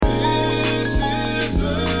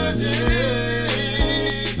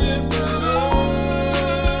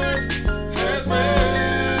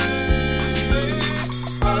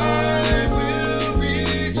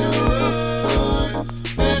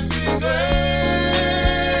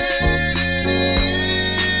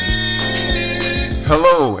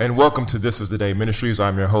Hello and welcome to This is the Day Ministries.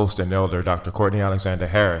 I'm your host and elder, Dr. Courtney Alexander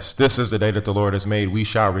Harris. This is the day that the Lord has made. We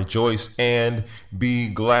shall rejoice and be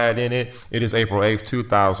glad in it. It is April 8th,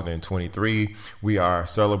 2023. We are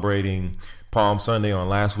celebrating Palm Sunday on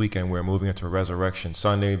last week, and we're moving into Resurrection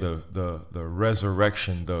Sunday, the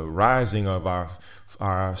resurrection, the rising of our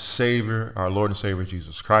Savior, our Lord and Savior,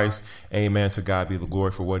 Jesus Christ. Amen. To God be the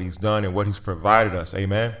glory for what he's done and what he's provided us.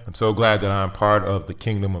 Amen. I'm so glad that I'm part of the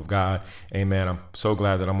kingdom of God. Amen. I'm so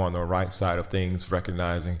glad that I'm on the right side of things,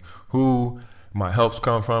 recognizing who my helps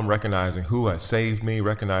come from, recognizing who has saved me,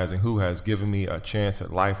 recognizing who has given me a chance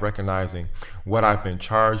at life, recognizing what I've been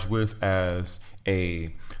charged with as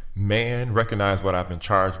a man, recognize what I've been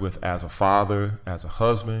charged with as a father, as a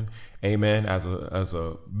husband, amen, as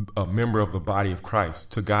a member of the body of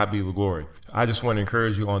Christ. To God be the glory. I just want to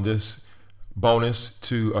encourage you on this bonus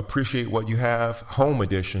to appreciate what you have. Home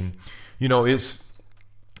edition. You know, it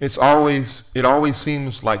always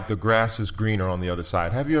seems like the grass is greener on the other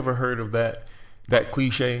side. Have you ever heard of that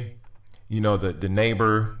cliche? You know, the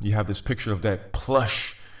neighbor, you have this picture of that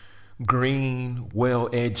plush green,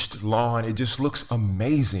 well-edged lawn. It just looks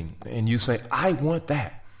amazing. And you say, I want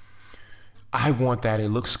that. I want that. It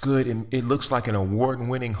looks good. And it looks like an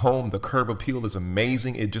award-winning home. The curb appeal is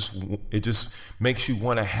amazing. It just makes you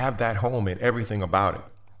want to have that home and everything about it.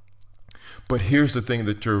 But here's the thing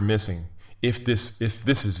that you're missing. If this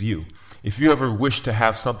is you, if you ever wish to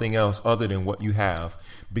have something else other than what you have,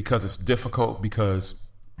 because it's difficult, because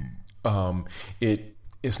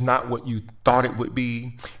it's not what you thought it would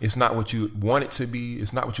be. It's not what you want it to be.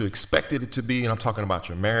 It's not what you expected it to be. And I'm talking about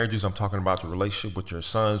your marriages. I'm talking about your relationship with your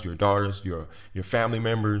sons, your daughters, your family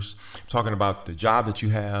members. I'm talking about the job that you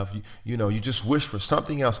have. You just wish for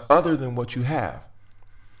something else other than what you have.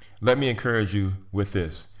 Let me encourage you with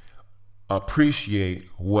this. Appreciate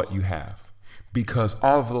what you have, because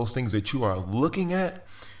all of those things that you are looking at,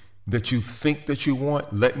 that you think that you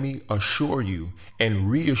want, let me assure you and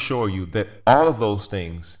reassure you that all of those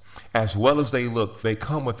things, as well as they look, they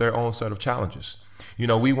come with their own set of challenges. You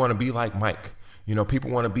know, we want to be like Mike. You know,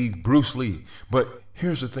 people want to be Bruce Lee. But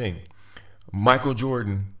here's the thing. Michael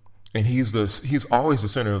Jordan, and he's always the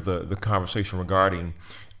center of the conversation regarding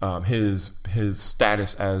his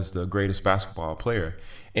status as the greatest basketball player.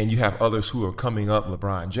 And you have others who are coming up,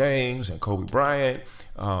 LeBron James and Kobe Bryant,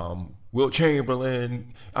 Wilt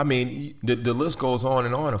Chamberlain. I mean, the list goes on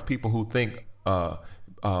and on of people who think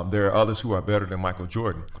there are others who are better than Michael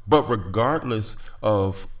Jordan. But regardless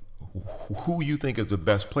of who you think is the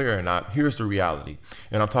best player or not, here's the reality.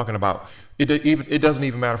 And I'm talking about, it doesn't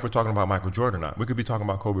even matter if we're talking about Michael Jordan or not. We could be talking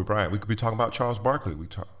about Kobe Bryant. We could be talking about Charles Barkley. We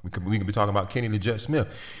could be talking about Kenny the Jet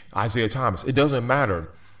Smith, Isaiah Thomas. It doesn't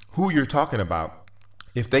matter who you're talking about.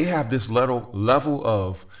 If they have this level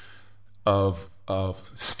of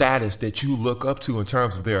status that you look up to in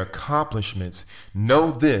terms of their accomplishments,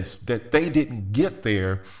 know this, that they didn't get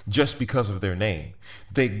there just because of their name.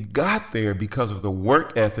 They got there because of the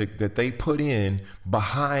work ethic that they put in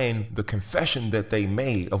behind the confession that they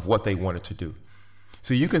made of what they wanted to do.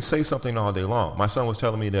 So you can say something all day long. My son was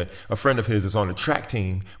telling me that a friend of his is on the track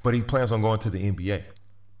team, but he plans on going to the NBA.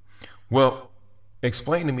 Well,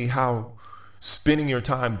 explain to me how spending your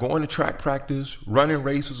time going to track practice, running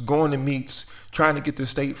races, going to meets, trying to get to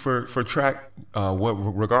state for track,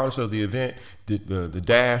 regardless of the event, the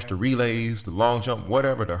dash, the relays, the long jump,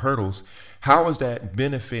 whatever, the hurdles, how is that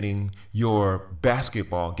benefiting your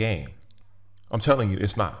basketball game? I'm telling you,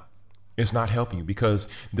 it's not. It's not helping you,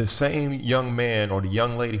 because the same young man or the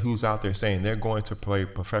young lady who's out there saying they're going to play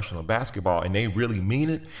professional basketball and they really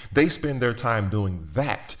mean it, they spend their time doing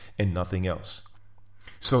that and nothing else.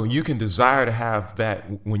 So you can desire to have that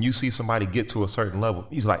when you see somebody get to a certain level.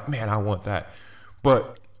 He's like, man, I want that.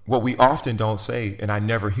 But what we often don't say, and I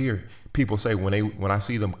never hear people say when I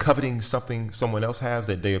see them coveting something someone else has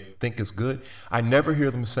that they think is good, I never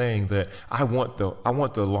hear them saying that I want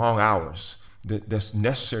the long hours that's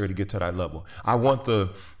necessary to get to that level. I want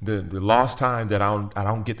the lost time that I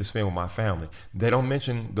don't get to spend with my family. They don't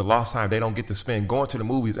mention the lost time they don't get to spend going to the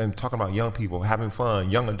movies and talking about young people having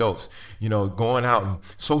fun, young adults, going out and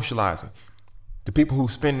socializing. The people who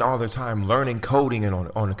spend all their time learning coding and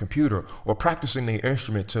on a computer or practicing their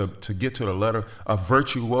instrument to get to the letter of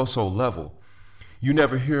virtuoso level. You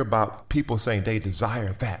never hear about people saying they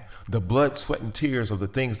desire that. The blood, sweat, and tears of the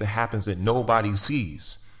things that happens that nobody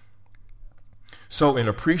sees. So in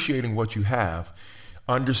appreciating what you have,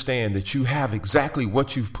 understand that you have exactly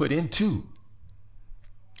what you've put into.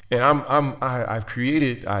 And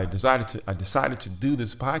I decided to do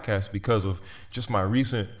this podcast because of just my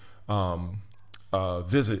recent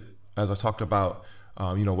visit, as I talked about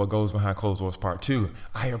What Goes Behind Closed Doors Part 2.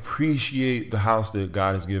 I appreciate the house that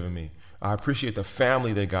God has given me. I appreciate the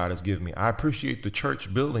family that God has given me. I appreciate the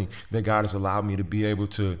church building that God has allowed me to be able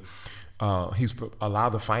to, he's allowed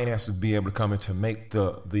the finances to be able to come in to make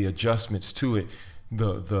the adjustments to it.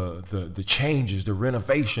 The changes, the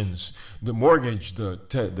renovations, the mortgage,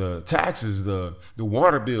 the taxes, the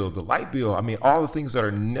water bill, the light bill. I mean, all the things that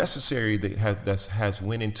are necessary that has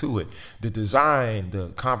went into it. The design, the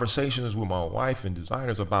conversations with my wife and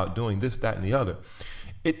designers about doing this, that, and the other.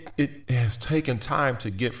 It has taken time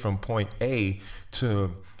to get from point A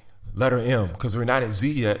to letter M, because we're not at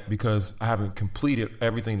Z yet, because I haven't completed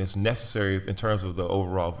everything that's necessary in terms of the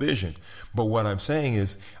overall vision. But what I'm saying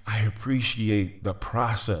is I appreciate the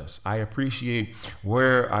process. I appreciate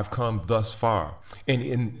where I've come thus far. And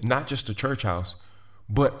in not just the church house,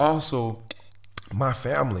 but also my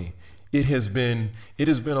family. It has been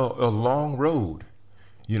a long road.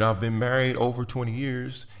 I've been married over 20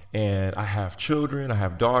 years, and I have children, I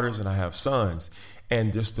have daughters, and I have sons.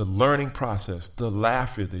 And just the learning process, the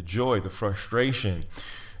laughter, the joy, the frustration,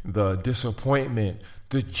 the disappointment,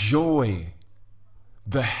 the joy,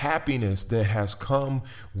 the happiness that has come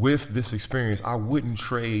with this experience. I wouldn't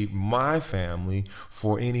trade my family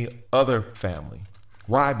for any other family.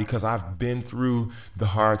 Why? Because I've been through the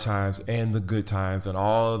hard times and the good times and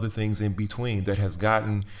all of the things in between that has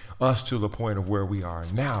gotten us to the point of where we are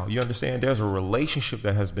now. You understand? There's a relationship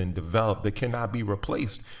that has been developed that cannot be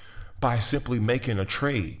replaced by simply making a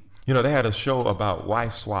trade. They had a show about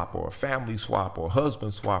wife swap or family swap or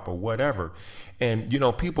husband swap or whatever. And,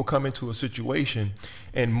 people come into a situation,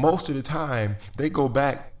 and most of the time they go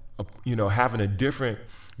back, having a different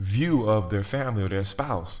view of their family or their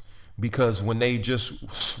spouse. Because when they just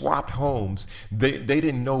swapped homes, they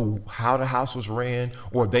didn't know how the house was ran,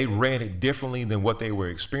 or they ran it differently than what they were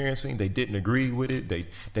experiencing. They didn't agree with it.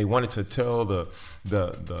 They wanted to tell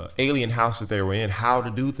the alien house that they were in how to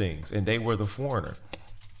do things, and they were the foreigner.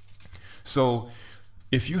 So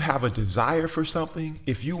if you have a desire for something,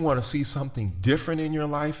 if you want to see something different in your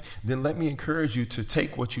life, then let me encourage you to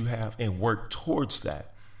take what you have and work towards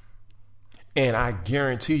that. And I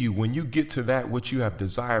guarantee you, when you get to that which you have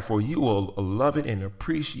desire for, you will love it and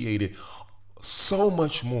appreciate it so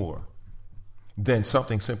much more than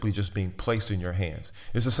something simply just being placed in your hands.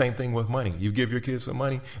 It's the same thing with money. You give your kids some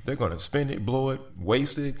money, they're going to spend it, blow it,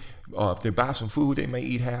 waste it. If they buy some food, they may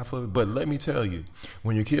eat half of it. But let me tell you,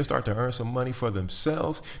 when your kids start to earn some money for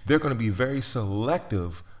themselves, they're going to be very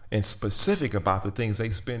selective and specific about the things they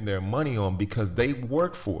spend their money on, because they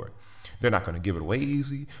work for it. They're not going to give it away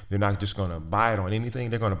easy. They're not just going to buy it on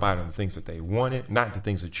anything. They're going to buy it on the things that they wanted, not the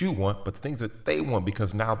things that you want, but the things that they want,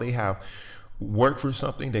 because now they have worked for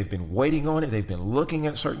something. They've been waiting on it. They've been looking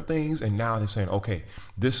at certain things, and now they're saying, okay,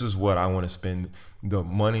 this is what I want to spend the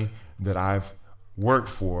money that I've worked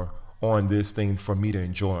for on this thing for me to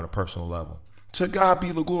enjoy on a personal level. To God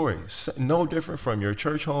be the glory. No different from your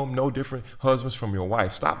church home, no different husbands from your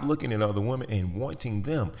wife. Stop looking at other women and wanting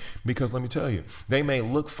them, because let me tell you, they may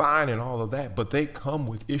look fine and all of that, but they come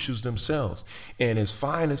with issues themselves. And as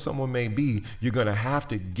fine as someone may be, you're going to have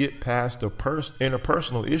to get past the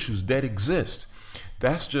interpersonal issues that exist.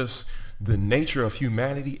 That's just the nature of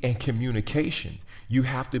humanity and communication. You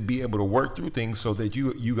have to be able to work through things so that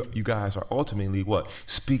you guys are ultimately what?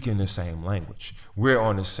 Speaking the same language. We're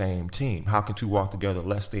on the same team. How can two walk together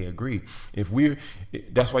lest they agree?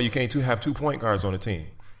 That's why you can't have 2 point guards on the team.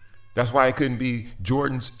 That's why it couldn't be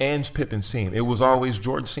Jordan's and Pippen's team. It was always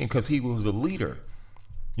Jordan's team, because he was the leader.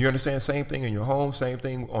 You understand? Same thing in your home, same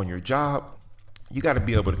thing on your job. You got to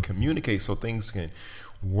be able to communicate so things can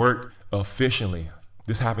work efficiently.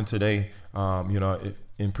 This happened today.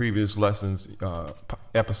 In previous lessons,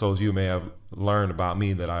 episodes, you may have learned about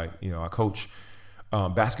me that I coach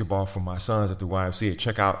basketball for my sons at the YMCA.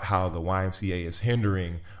 Check out how the YMCA is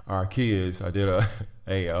hindering our kids. I did a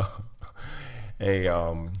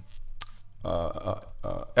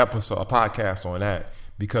podcast on that,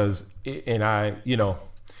 because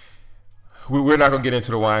we're not going to get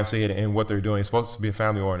into the YMCA and what they're doing. It's supposed to be a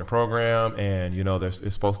family-oriented program, and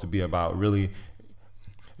it's supposed to be about really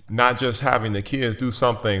not just having the kids do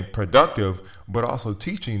something productive, but also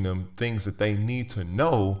teaching them things that they need to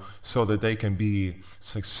know so that they can be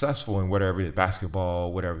successful in whatever it is,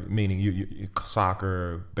 basketball, whatever, meaning you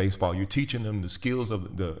soccer, baseball. You're teaching them the skills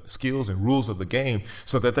and rules of the game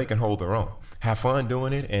so that they can hold their own, have fun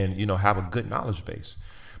doing it, and have a good knowledge base.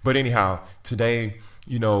 But anyhow, today,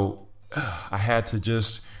 I had to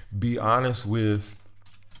just be honest with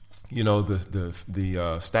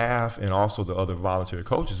the staff and also the other volunteer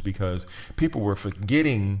coaches, because people were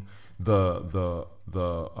forgetting the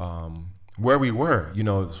where we were.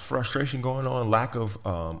 Frustration going on, lack of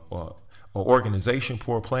organization,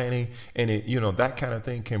 poor planning, and that kind of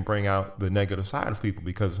thing can bring out the negative side of people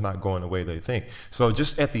because it's not going the way they think. So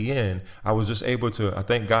just at the end, I was just able to, I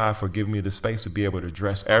thank God for giving me the space to be able to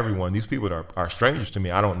address everyone. These people are strangers to me.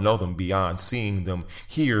 I don't know them beyond seeing them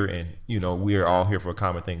here, and we're all here for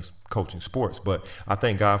common things, coaching sports. But I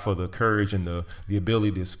thank God for the courage and the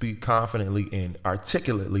ability to speak confidently and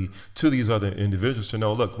articulately to these other individuals to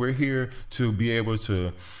know, look, we're here to be able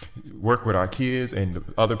to work with our kids and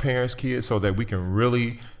other parents' kids so that we can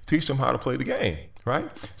really teach them how to play the game. Right.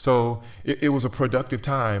 So it was a productive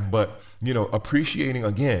time, but, appreciating,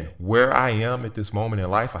 again, where I am at this moment in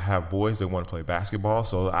life. I have boys that want to play basketball,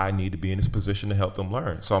 so I need to be in this position to help them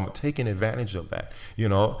learn. So I'm taking advantage of that.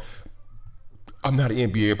 I'm not an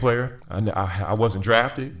NBA player. I wasn't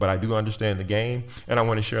drafted, but I do understand the game, and I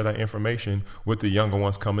want to share that information with the younger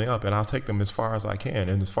ones coming up, and I'll take them as far as I can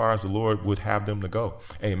and as far as the Lord would have them to go.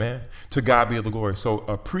 Amen. To God be the glory. So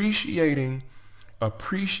appreciating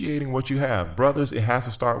what you have. Brothers, it has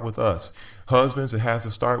to start with us. Husbands, it has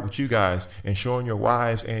to start with you guys and showing your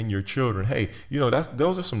wives and your children, hey,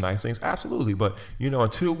 those are some nice things. Absolutely. But,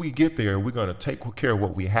 until we get there, we're going to take care of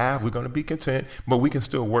what we have. We're going to be content, but we can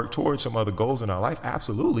still work towards some other goals in our life.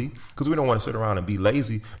 Absolutely. Because we don't want to sit around and be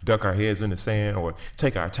lazy, duck our heads in the sand, or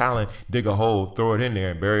take our talent, dig a hole, throw it in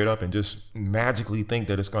there and bury it up and just magically think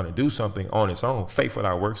that it's going to do something on its own. Faith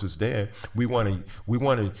without works is dead. We want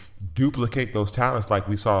to duplicate those talents like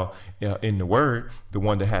we saw in the Word. The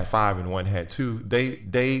one that had 5 and one had 2.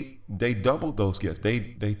 They doubled those gifts.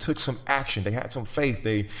 They took some action. They had some faith.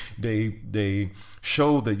 They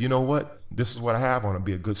showed that, this is what I have. I want to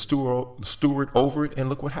be a good steward over it. And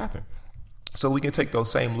look what happened. So we can take those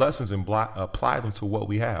same lessons and apply them to what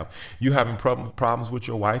we have. You having problems with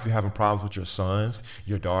your wife, you're having problems with your sons,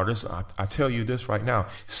 your daughters. I tell you this right now,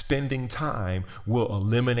 spending time will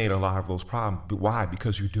eliminate a lot of those problems. Why?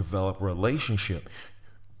 Because you develop relationship.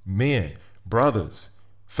 Men, brothers,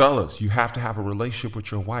 fellas, you have to have a relationship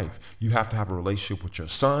with your wife. You have to have a relationship with your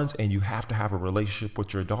sons, and you have to have a relationship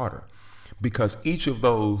with your daughter. Because each of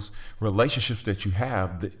those relationships that you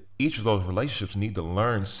have, each of those relationships need to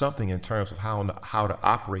learn something in terms of how to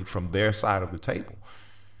operate from their side of the table.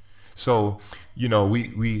 So,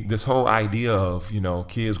 we this whole idea of,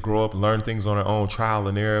 kids grow up and learn things on their own, trial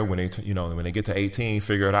and error. When they get to 18,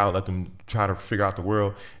 figure it out, let them try to figure out the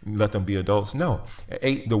world, let them be adults. No,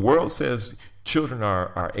 the world says children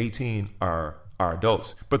are 18 are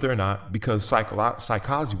adults, but they're not, because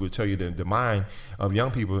psychology would tell you that the mind of young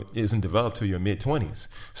people isn't developed till your mid-20s.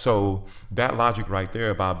 So that logic right there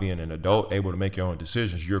about being an adult, able to make your own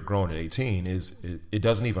decisions, you're grown at 18, it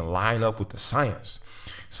doesn't even line up with the science.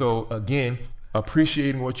 So again,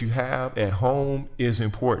 appreciating what you have at home is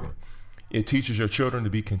important. It teaches your children to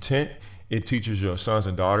be content. It teaches your sons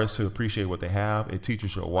and daughters to appreciate what they have. It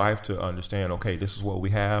teaches your wife to understand, okay, this is what we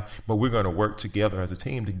have, but we're going to work together as a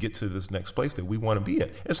team to get to this next place that we want to be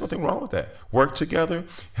at. There's nothing wrong with that. Work together,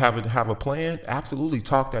 have a plan. Absolutely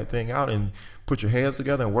talk that thing out and put your heads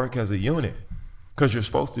together and work as a unit, because you're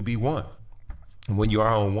supposed to be one. And when you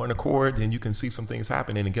are on one accord, then you can see some things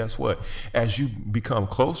happening. And guess what? As you become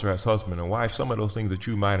closer as husband and wife, some of those things that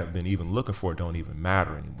you might have been even looking for don't even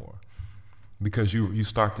matter anymore, because you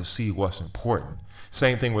start to see what's important.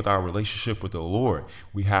 Same thing with our relationship with the Lord.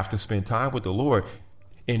 We have to spend time with the Lord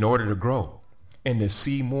in order to grow and to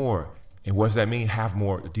see more. And what does that mean? Have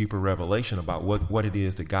more deeper revelation about what it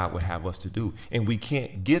is that God would have us to do. And we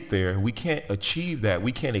can't get there. We can't achieve that.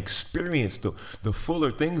 We can't experience the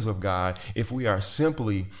fuller things of God if we are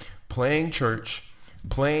simply playing church,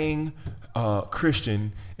 playing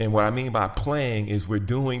Christian. And what I mean by playing is we're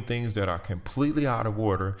doing things that are completely out of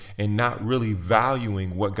order and not really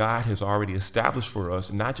valuing what God has already established for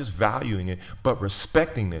us, not just valuing it, but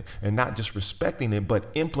respecting it, and not just respecting it, but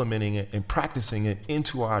implementing it and practicing it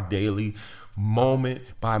into our daily moment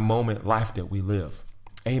by moment life that we live.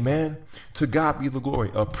 Amen. To God be the glory.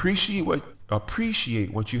 Appreciate what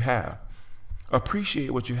you have.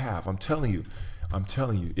 Appreciate what you have. I'm telling you,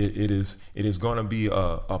 it is going to be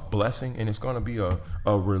a blessing, and it's going to be a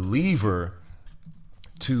reliever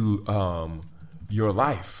to your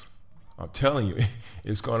life. I'm telling you,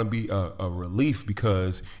 it's going to be a relief,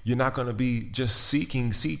 because you're not going to be just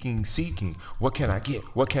seeking. What can I get?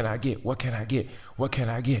 What can I get? What can I get? What can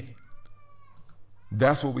I get?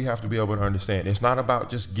 That's what we have to be able to understand. It's not about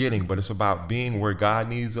just getting, but it's about being where God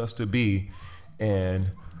needs us to be,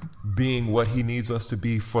 and being what he needs us to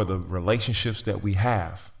be for the relationships that we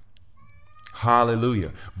have.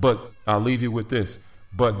 Hallelujah. But I'll leave you with this.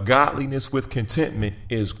 But godliness with contentment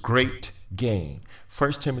is great gain.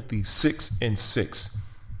 1 Timothy 6:6.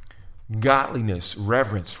 godliness,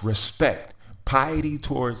 reverence, respect, piety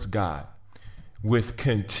towards God, with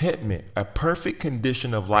contentment, a perfect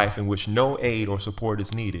condition of life in which no aid or support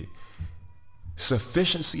is needed,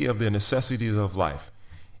 sufficiency of the necessities of life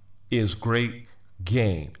is great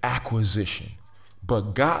gain, acquisition.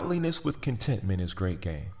 But godliness with contentment is great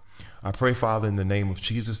gain. I pray, Father, in the name of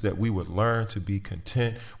Jesus, that we would learn to be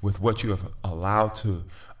content with what you have allowed to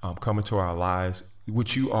come into our lives,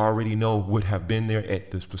 which you already know would have been there at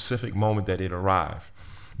the specific moment that it arrived.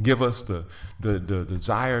 Give us the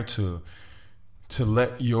desire to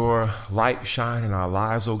let your light shine in our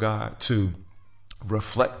lives, oh God, to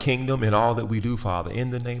reflect kingdom in all that we do, Father, in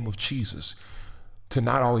the name of Jesus. To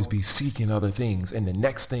not always be seeking other things and the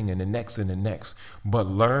next thing and the next and the next, but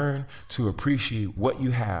learn to appreciate what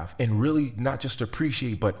you have, and really not just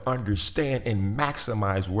appreciate, but understand and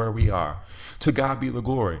maximize where we are. To God be the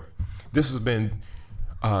glory. This is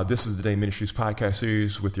the Day Ministries podcast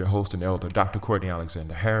series with your host and elder, Dr. Courtney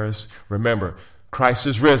Alexander Harris. Remember, Christ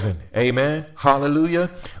is risen. Amen. Hallelujah.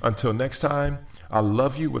 Until next time, I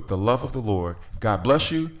love you with the love of the Lord. God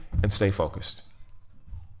bless you and stay focused.